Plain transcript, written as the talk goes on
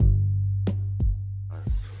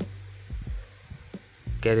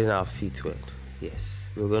getting our feet wet. Yes,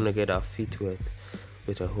 we're going to get our feet wet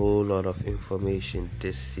with a whole lot of information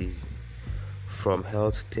this season, from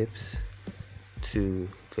health tips to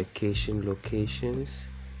vacation locations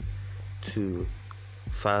to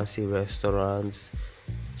fancy restaurants,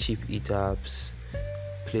 cheap eat-ups,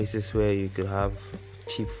 places where you could have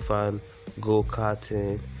cheap fun,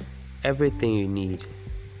 go-karting, everything you need,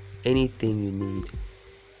 anything you need.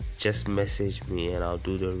 Just message me and I'll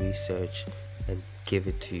do the research and give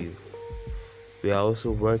it to you. We are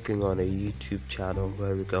also working on a YouTube channel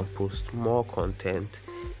where we can post more content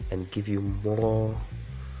and give you more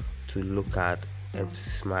to look at and to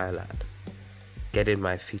smile at. Getting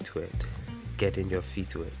my feet wet, getting your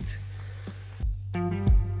feet wet.